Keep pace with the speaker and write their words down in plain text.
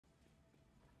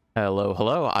Hello,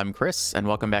 hello, I'm Chris, and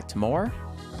welcome back to more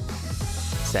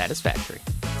Satisfactory.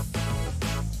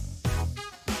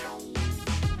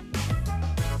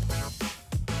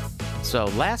 So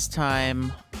last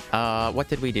time, what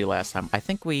did we do last time? I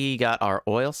think we got our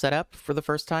oil set up for the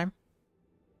first time.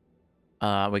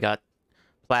 We got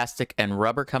plastic and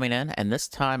rubber coming in, and this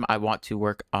time I want to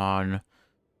work on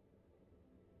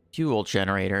fuel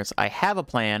generators. I have a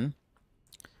plan.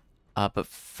 But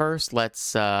first,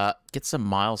 let's get some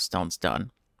milestones done.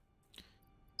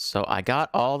 So I got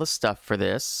all the stuff for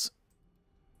this,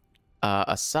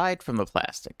 aside from the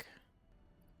plastic.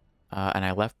 And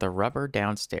I left the rubber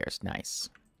downstairs. Nice.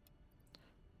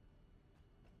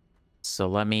 So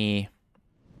let me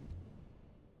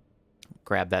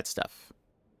grab that stuff.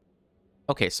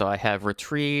 Okay, so I have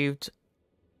retrieved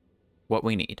what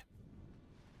we need.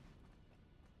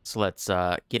 So let's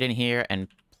get in here and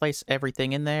place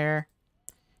everything in there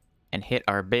and hit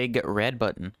our big red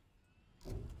button.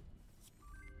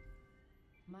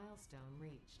 Milestone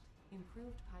reached.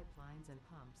 Improved pipelines and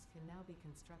pumps can now be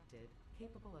constructed,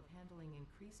 capable of handling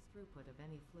increased throughput of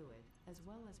any fluid, as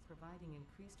well as providing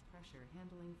increased pressure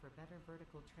handling for better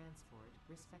vertical transport,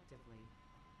 respectively.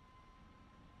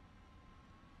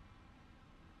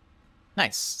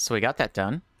 Nice. So we got that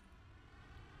done.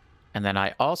 And then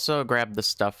I also grabbed the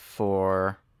stuff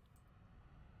for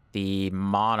the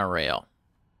monorail.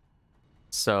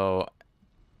 So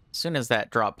as soon as that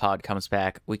drop pod comes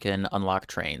back, we can unlock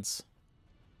trains.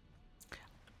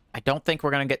 I don't think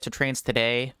we're going to get to trains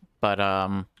today, but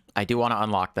I do want to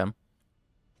unlock them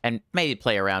and maybe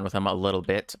play around with them a little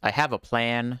bit. I have a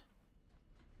plan.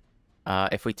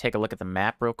 If we take a look at the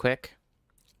map real quick,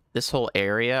 this whole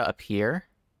area up here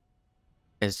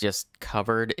is just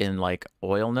covered in like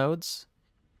oil nodes.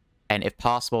 And if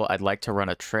possible, I'd like to run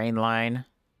a train line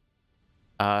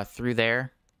through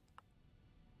there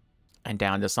and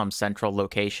down to some central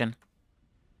location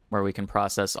where we can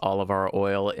process all of our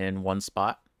oil in one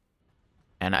spot.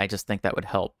 And I just think that would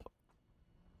help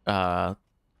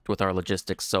with our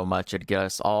logistics so much. It'd get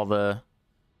us all the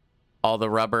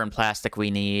rubber and plastic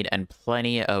we need and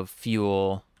plenty of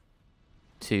fuel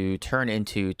to turn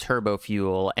into turbo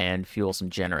fuel and fuel some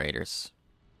generators.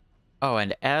 Oh,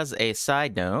 and as a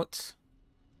side note,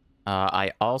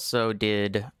 I also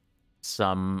did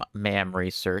some MAM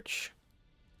research.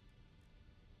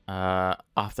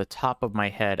 Off the top of my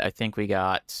head, I think we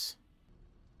got...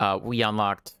 we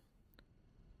unlocked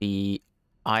the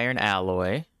iron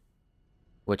alloy,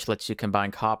 which lets you combine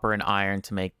copper and iron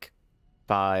to make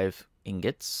 5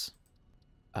 ingots.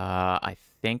 I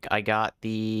think I got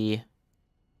the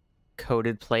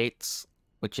coated plates,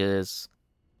 which is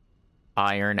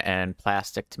iron and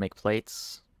plastic to make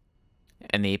plates,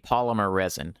 and the polymer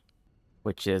resin,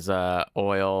 which is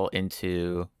oil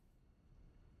into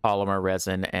polymer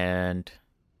resin and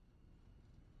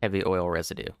heavy oil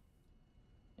residue,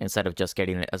 instead of just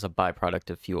getting it as a byproduct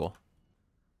of fuel.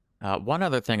 One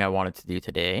other thing I wanted to do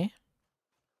today,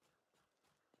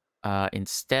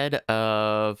 instead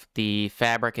of the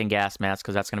fabric and gas masks,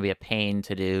 because that's going to be a pain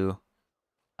to do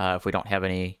if we don't have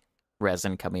any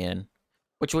resin coming in,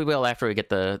 which we will after we get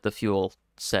the fuel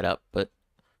set up, but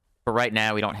for right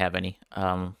now we don't have any.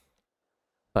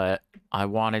 But I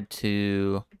wanted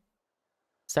to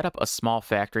set up a small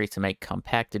factory to make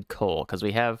compacted coal, because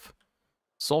we have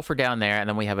sulfur down there, and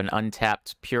then we have an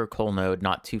untapped pure coal node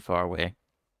not too far away.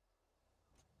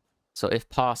 So if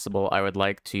possible, I would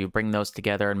like to bring those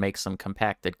together and make some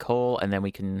compacted coal, and then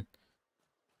we can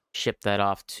ship that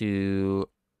off to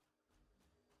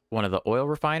one of the oil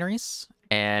refineries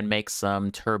and make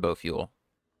some turbo fuel,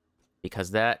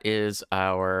 because that is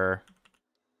our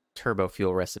turbo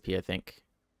fuel recipe, I think.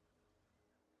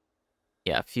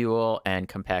 Yeah, fuel and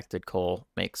compacted coal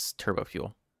makes turbo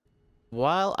fuel.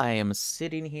 While I am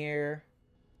sitting here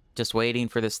just waiting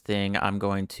for this thing, I'm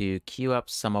going to queue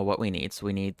up some of what we need. So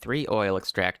we need 3 oil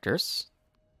extractors.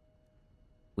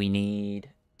 We need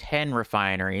 10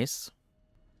 refineries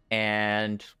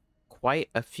and quite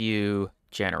a few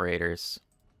generators.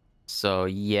 So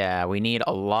yeah, we need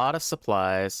a lot of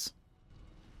supplies,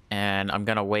 and I'm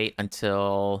gonna wait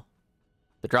until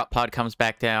the drop pod comes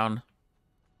back down.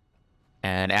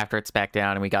 And after it's back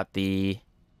down and we got the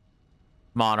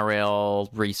monorail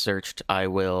researched, I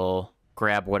will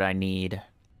grab what I need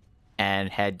and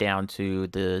head down to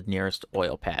the nearest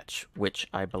oil patch, which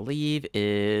I believe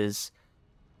is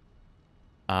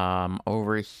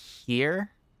over here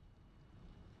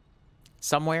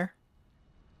somewhere.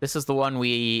 This is the one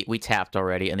we tapped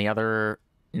already, and the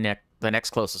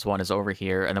next closest one is over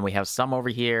here, and then we have some over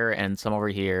here and some over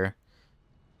here,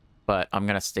 but I'm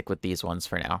gonna stick with these ones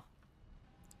for now.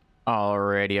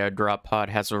 Alrighty, our drop pod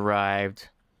has arrived.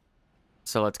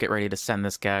 So let's get ready to send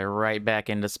this guy right back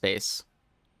into space.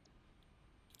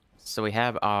 So we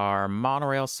have our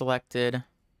monorail selected.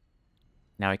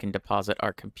 Now we can deposit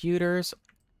our computers,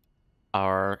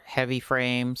 our heavy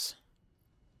frames,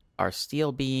 our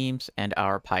steel beams, and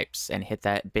our pipes, and hit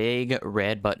that big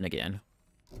red button again.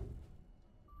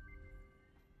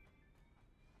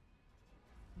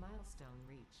 Milestone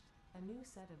reached. A new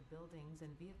set of buildings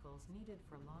and vehicles needed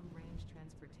for long-range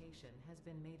transportation has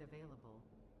been made available.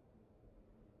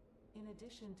 In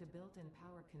addition to built-in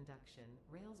power conduction,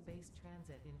 rails-based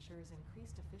transit ensures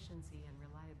increased efficiency and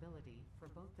reliability for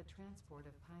both the transport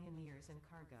of pioneers and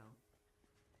cargo.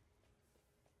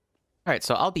 Alright,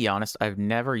 so I'll be honest, I've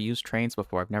never used trains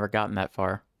before. I've never gotten that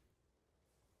far.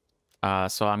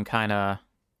 So I'm kinda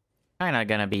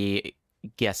gonna be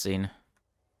guessing.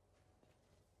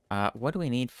 What do we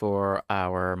need for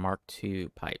our Mark II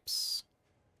pipes?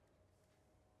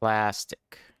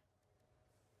 Plastic.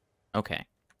 Okay.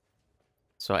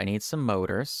 So I need some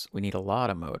motors. We need a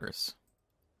lot of motors.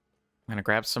 I'm gonna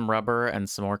grab some rubber and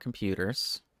some more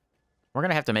computers. We're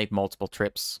gonna have to make multiple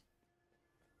trips.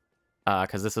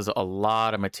 Because this is a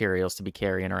lot of materials to be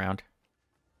carrying around.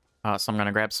 So I'm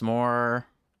gonna grab some more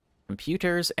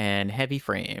computers and heavy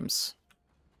frames.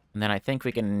 And then I think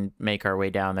we can make our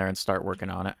way down there and start working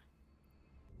on it.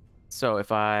 So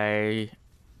if I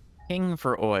ping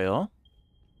for oil,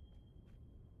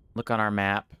 look on our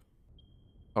map.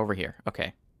 Over here.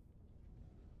 Okay.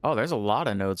 Oh, there's a lot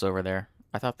of nodes over there.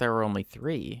 I thought there were only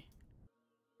 3.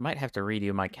 Might have to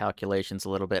redo my calculations a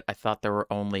little bit. I thought there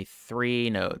were only 3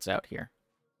 nodes out here.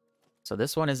 So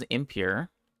this one is impure.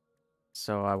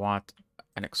 So I want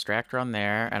an extractor on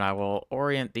there, and I will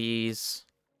orient these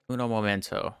uno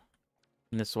momento.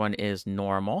 And this one is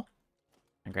normal.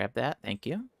 And grab that. Thank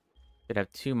you. Should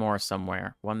have 2 more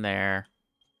somewhere. One there.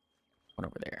 One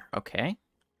over there. Okay.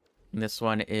 And this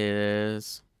one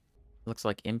is... looks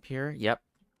like impure. Yep.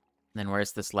 And then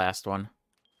where's this last one?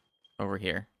 Over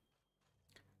here.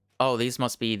 Oh, these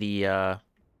must be the,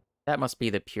 that must be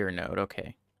the pure node.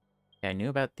 Okay. Okay, I knew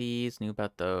about these, knew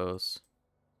about those.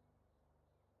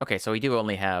 Okay, so we do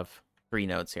only have 3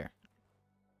 nodes here.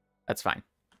 That's fine.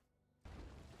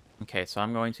 Okay, so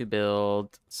I'm going to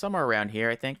build somewhere around here,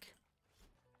 I think.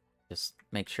 Just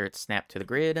make sure it's snapped to the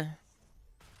grid.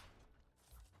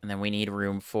 And then we need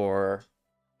room for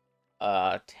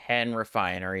 10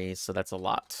 refineries, so that's a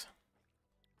lot.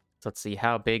 So let's see,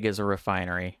 how big is a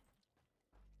refinery?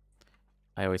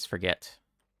 I always forget.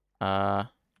 Okay,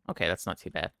 that's not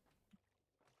too bad.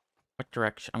 What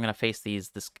direction? I'm gonna face these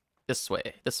this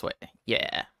way.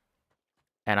 Yeah.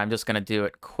 And I'm just gonna do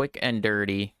it quick and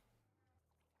dirty,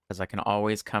 because I can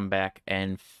always come back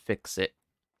and fix it,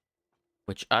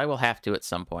 which I will have to at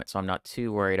some point, so I'm not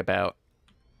too worried about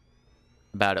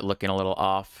it looking a little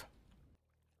off.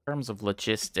 In terms of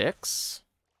logistics,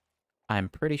 I'm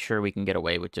pretty sure we can get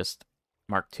away with just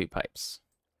Mark II pipes,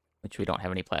 which we don't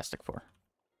have any plastic for.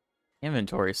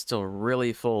 Inventory is still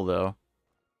really full, though.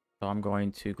 So I'm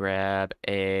going to grab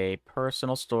a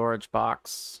personal storage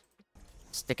box,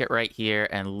 stick it right here,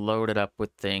 and load it up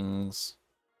with things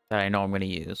that I know I'm going to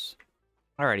use.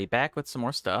 Alrighty, back with some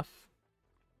more stuff.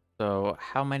 So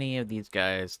how many of these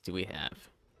guys do we have?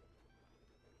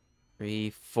 3,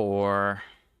 4,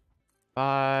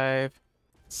 5,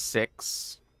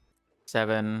 6,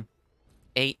 7,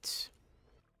 8.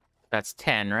 That's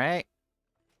 10, right?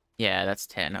 Yeah, that's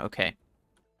 10. Okay.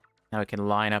 Now we can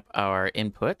line up our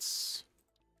inputs,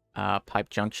 pipe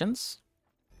junctions.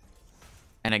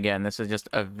 And again, this is just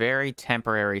a very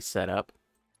temporary setup.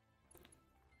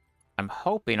 I'm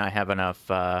hoping I have enough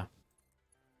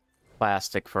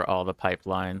plastic for all the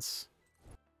pipelines.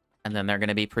 And then they're going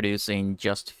to be producing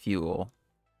just fuel.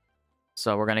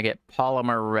 So we're going to get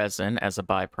polymer resin as a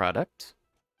byproduct.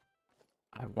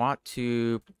 I want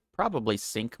to probably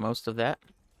sink most of that.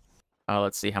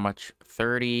 Let's see how much.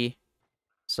 30.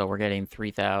 So we're getting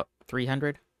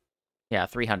 300? Yeah,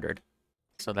 300.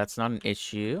 So that's not an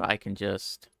issue. I can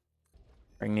just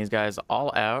bring these guys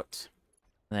all out.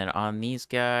 And then on these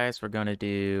guys, we're going to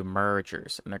do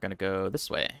mergers. And they're going to go this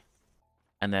way.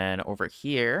 And then over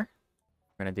here,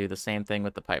 we're going to do the same thing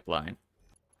with the pipeline.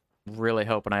 Really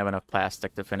hoping I have enough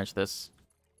plastic to finish this.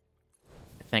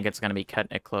 I think it's going to be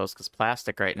cutting it close, because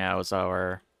plastic right now is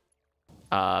our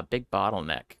big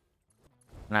bottleneck.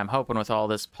 And I'm hoping with all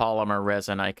this polymer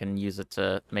resin, I can use it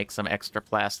to make some extra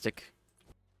plastic.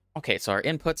 Okay, so our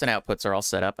inputs and outputs are all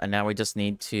set up, and now we just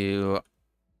need to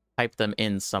pipe them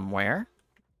in somewhere.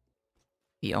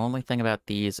 The only thing about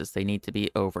these is they need to be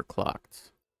overclocked.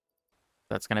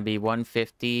 That's going to be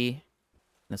 150.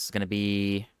 This is going to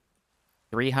be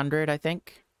 300, I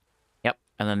think. Yep,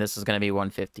 and then this is going to be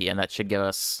 150, and that should give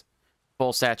us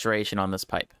full saturation on this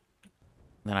pipe.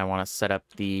 Then I want to set up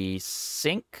the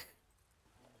sink.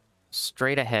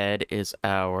 Straight ahead is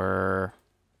our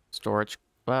storage.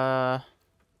 I'll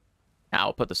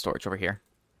put the storage over here.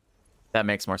 That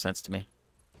makes more sense to me.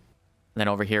 And then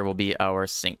over here will be our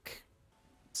sink.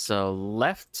 So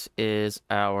left is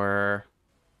our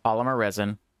polymer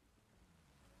resin.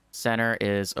 Center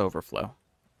is overflow.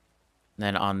 And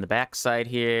then on the back side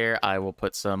here, I will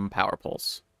put some power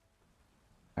poles.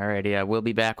 Alrighty, I will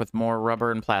be back with more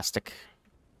rubber and plastic.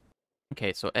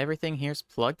 Okay, so everything here's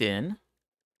plugged in.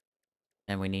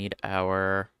 And we need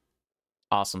our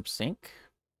awesome sink.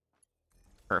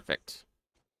 Perfect.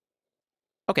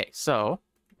 Okay, so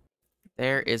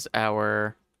there is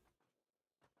our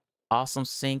awesome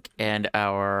sink and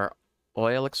our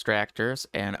oil extractors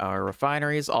and our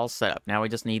refineries all set up. Now we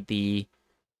just need the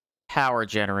power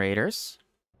generators.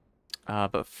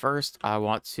 But first I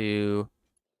want to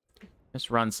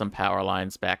just run some power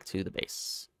lines back to the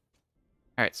base.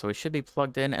 Alright, so we should be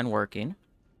plugged in and working.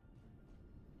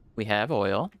 We have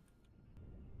oil.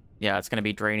 Yeah, it's going to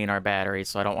be draining our batteries,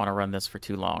 so I don't want to run this for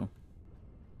too long.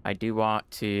 I do want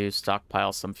to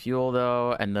stockpile some fuel,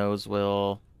 though, and those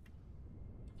will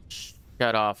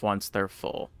shut off once they're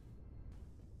full.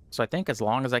 So I think as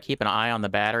long as I keep an eye on the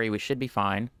battery, we should be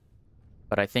fine.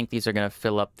 But I think these are going to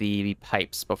fill up the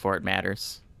pipes before it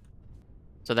matters.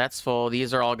 So that's full.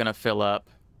 These are all going to fill up.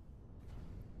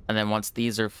 And then once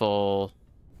these are full,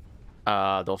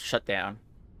 they'll shut down.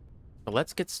 So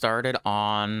let's get started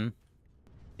on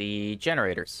the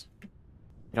generators.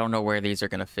 I don't know where these are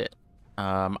going to fit.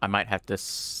 I might have to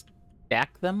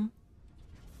stack them.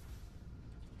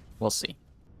 We'll see.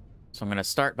 So I'm going to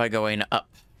start by going up.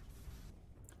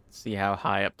 See how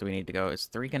high up do we need to go. Is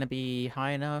 3 going to be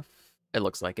high enough? It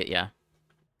looks like it, yeah.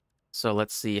 So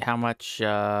let's see how much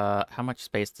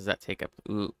space does that take up?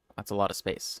 Ooh, that's a lot of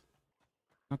space.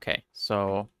 Okay,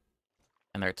 so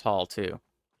and they're tall too.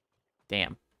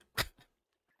 Damn. I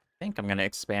think I'm going to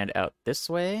expand out this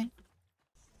way.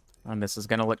 And this is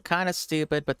going to look kind of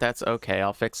stupid, but that's okay.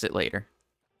 I'll fix it later.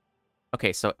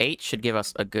 Okay, so 8 should give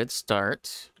us a good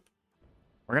start.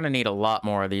 We're going to need a lot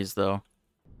more of these, though.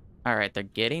 Alright, they're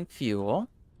getting fuel.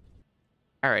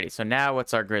 Alrighty, so now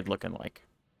what's our grid looking like?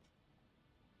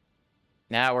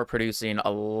 Now we're producing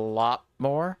a lot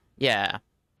more. Yeah,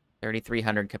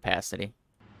 3,300 capacity.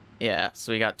 Yeah,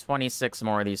 so we got 26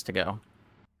 more of these to go.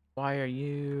 Why are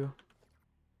you...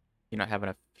 You're not having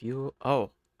enough fuel?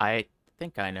 Oh, I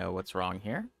think I know what's wrong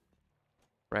here.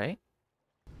 Right?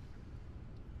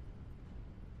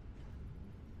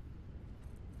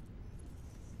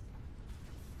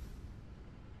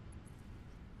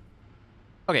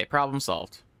 Okay, problem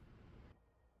solved.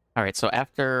 Alright, so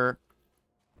after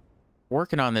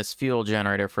working on this fuel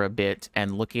generator for a bit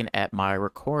and looking at my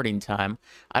recording time,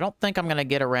 I don't think I'm going to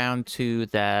get around to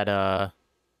that,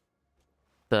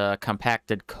 the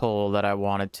compacted coal that I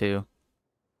wanted to.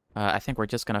 I think we're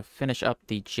just going to finish up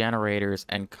the generators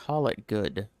and call it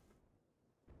good.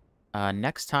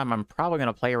 Next time, I'm probably going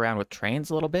to play around with trains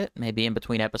a little bit. Maybe in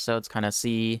between episodes, kind of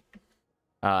see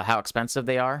how expensive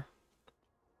they are.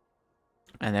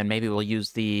 And then maybe we'll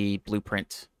use the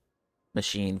blueprint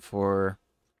machine for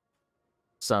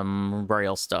some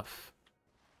rail stuff.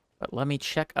 But let me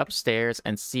check upstairs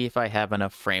and see if I have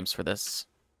enough frames for this.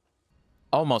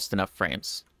 Almost enough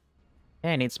frames.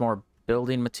 Okay, I need some more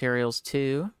building materials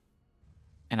too.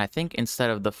 And I think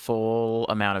instead of the full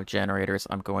amount of generators,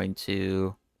 I'm going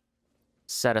to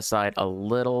set aside a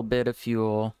little bit of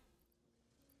fuel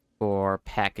for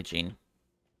packaging.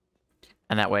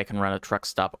 And that way I can run a truck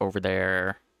stop over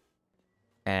there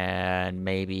and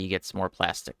maybe get some more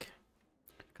plastic.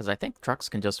 Because I think trucks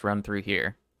can just run through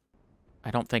here.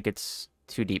 I don't think it's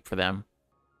too deep for them.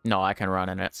 No, I can run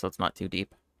in it, so it's not too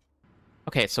deep.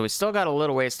 Okay, so we still got a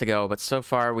little ways to go, but so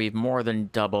far we've more than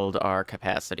doubled our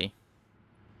capacity.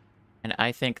 And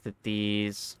I think that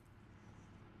these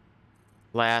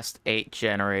last 8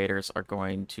 generators are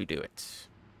going to do it.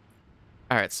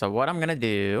 Alright, so what I'm going to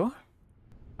do...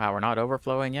 Wow, we're not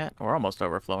overflowing yet? We're almost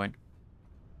overflowing.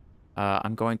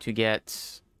 I'm going to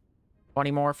get 20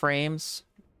 more frames,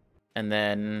 and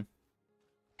then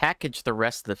package the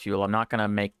rest of the fuel. I'm not going to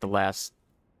make the last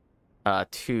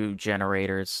 2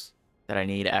 generators that I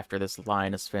need after this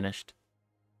line is finished.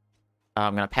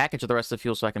 I'm going to package the rest of the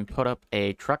fuel so I can put up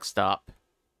a truck stop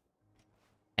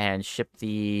and ship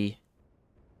the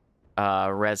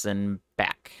resin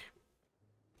back.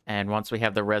 And once we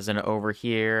have the resin over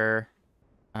here...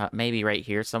 maybe right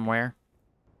here somewhere.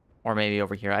 Or maybe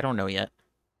over here. I don't know yet.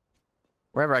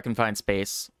 Wherever I can find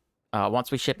space.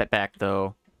 Once we ship it back,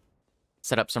 though,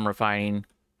 set up some refining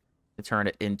to turn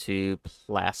it into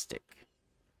plastic.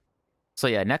 So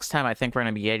yeah, next time I think we're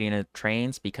going to be getting into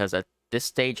trains because at this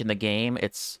stage in the game,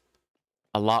 it's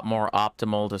a lot more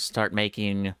optimal to start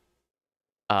making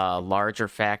larger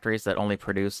factories that only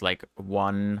produce like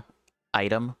one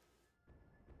item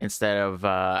instead of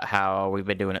how we've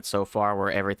been doing it so far,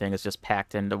 where everything is just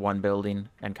packed into one building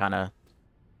and kind of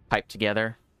piped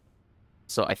together.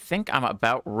 So I think I'm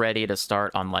about ready to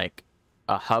start on like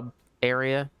a hub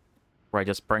area where I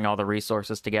just bring all the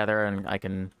resources together and I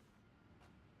can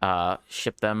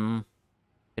ship them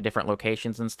to different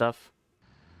locations and stuff.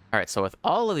 All right, so with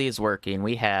all of these working,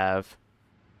 we have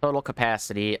total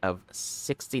capacity of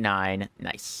 69,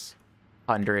 nice,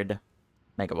 100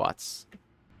 megawatts.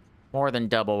 More than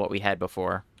double what we had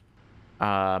before.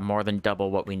 More than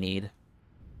double what we need.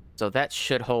 So that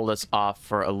should hold us off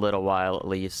for a little while at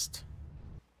least.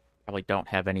 Probably don't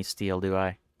have any steel, do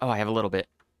I? Oh, I have a little bit.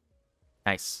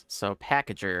 Nice. So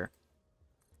packager.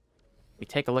 We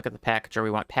take a look at the packager.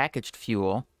 We want packaged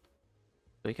fuel.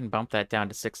 So we can bump that down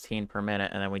to 16 per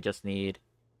minute, and then we just need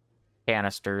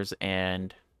canisters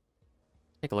and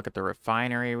take a look at the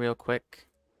refinery real quick.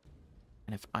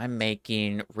 And if I'm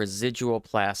making residual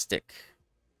plastic,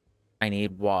 I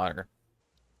need water.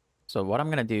 So what I'm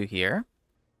going to do here,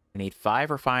 I need 5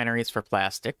 refineries for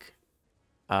plastic.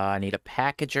 I need a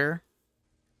packager.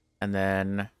 And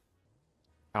then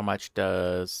how much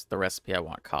does the recipe I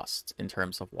want cost in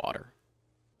terms of water?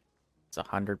 It's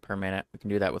 100 per minute. We can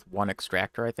do that with 1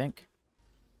 extractor, I think.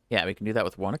 Yeah, we can do that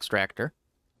with 1 extractor.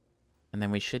 And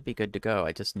then we should be good to go.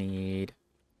 I just need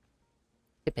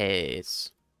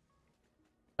hippies.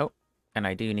 Oh, and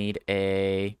I do need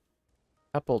a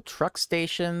couple truck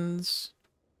stations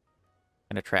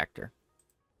and a tractor.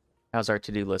 How's our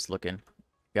to-do list looking?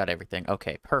 Got everything.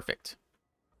 Okay, perfect.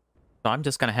 So I'm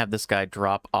just going to have this guy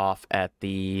drop off at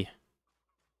the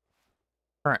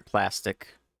current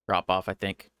plastic drop-off, I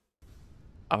think.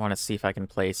 I want to see if I can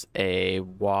place a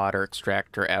water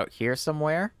extractor out here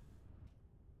somewhere.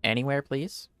 Anywhere,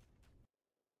 please.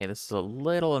 Okay, this is a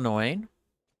little annoying.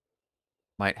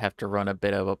 Might have to run a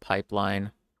bit of a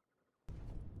pipeline.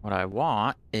 What I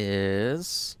want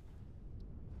is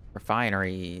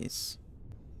refineries.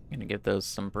 I'm gonna give those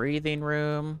some breathing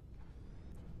room.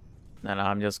 Then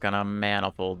I'm just gonna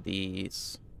manifold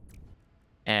these.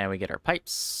 And we get our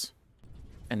pipes.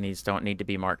 And these don't need to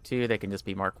be Mark 2, they can just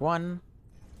be Mark 1.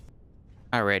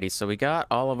 Alrighty, so we got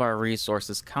all of our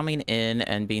resources coming in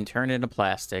and being turned into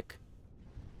plastic.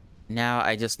 Now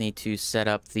I just need to set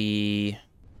up the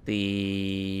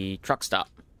truck stop.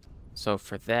 So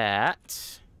for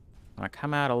that, I'm gonna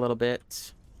come out a little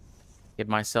bit, give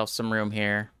myself some room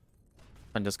here.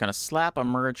 I'm just gonna slap a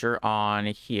merger on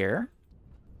here.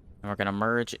 And we're gonna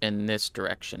merge in this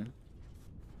direction.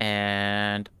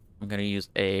 And I'm gonna use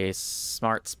a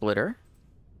smart splitter.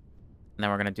 And then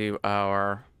we're gonna do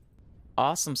our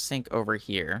awesome sink over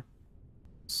here.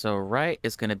 So right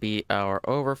is gonna be our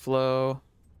overflow.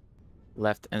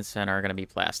 Left and center are gonna be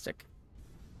plastic.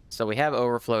 So we have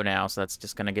overflow now, so that's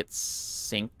just gonna get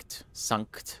synced.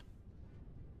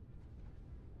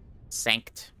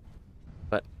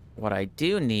 But what I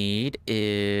do need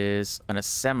is an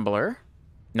assembler.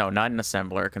 No, not an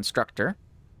assembler, a constructor.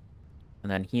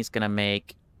 And then he's gonna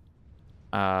make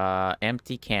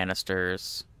empty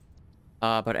canisters.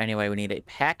 But anyway, we need a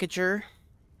packager.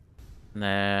 And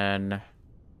then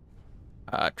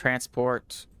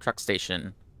transport truck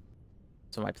station.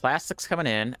 So my plastic's coming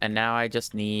in, and now I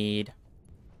just need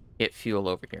get fuel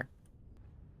over here.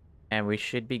 And we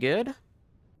should be good.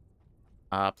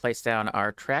 Place down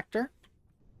our tractor.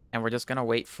 And we're just gonna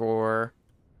wait for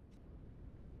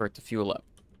it to fuel up.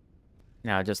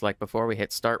 Now, just like before, we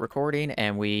hit start recording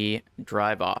and we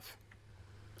drive off.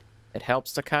 It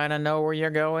helps to kind of know where you're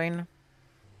going.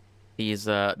 These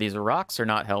rocks are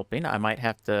not helping. I might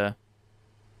have to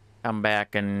come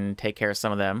back and take care of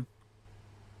some of them.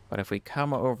 But if we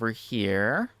come over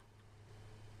here,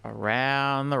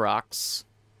 around the rocks,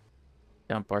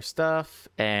 dump our stuff,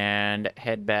 and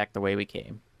head back the way we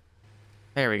came.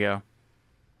 There we go.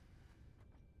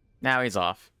 Now he's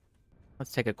off.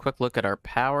 Let's take a quick look at our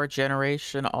power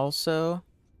generation also.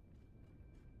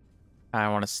 I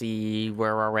want to see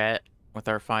where we're at with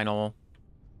our final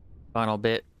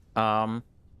bit.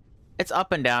 It's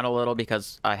up and down a little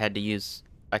because I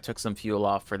took some fuel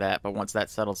off for that, but once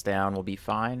that settles down, we'll be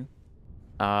fine.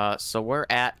 So we're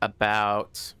at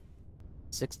about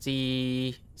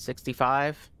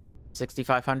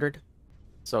 6,500.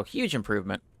 So huge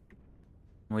improvement.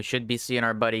 We should be seeing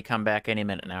our buddy come back any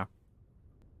minute now.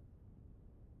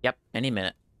 Yep, any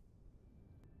minute.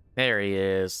 There he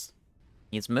is.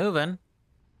 He's moving.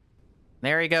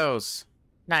 There he goes.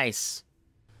 Nice.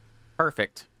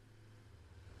 Perfect.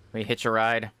 We hitch a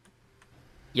ride.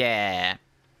 Yeah.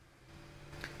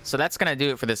 So that's going to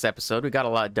do it for this episode. We got a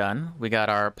lot done. We got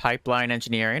our pipeline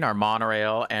engineering, our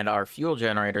monorail, and our fuel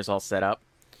generators all set up.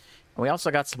 And we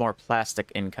also got some more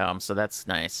plastic income, so that's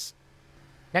nice.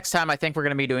 Next time, I think we're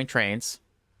going to be doing trains.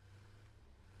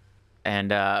 And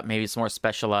maybe some more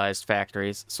specialized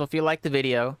factories. So if you liked the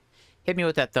video, hit me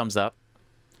with that thumbs up.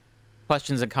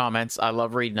 Questions and comments, I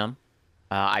love reading them.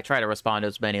 I try to respond to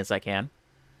as many as I can.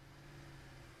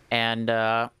 And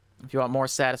if you want more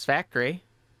Satisfactory,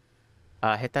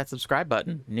 hit that subscribe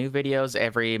button. New videos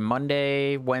every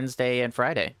Monday, Wednesday, and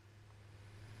Friday.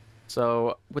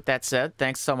 So with that said,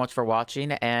 thanks so much for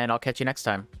watching, and I'll catch you next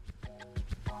time.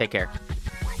 Take care.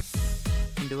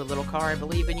 You can do a little car, I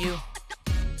believe in you.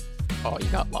 Oh, you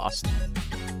got lost.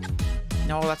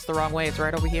 No, that's the wrong way. It's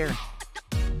right over here.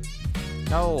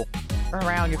 No. Turn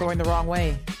around. You're going the wrong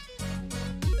way.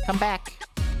 Come back.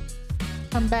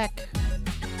 Come back.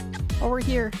 Over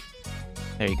here.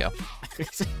 There you go.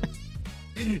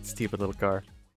 Stupid little car.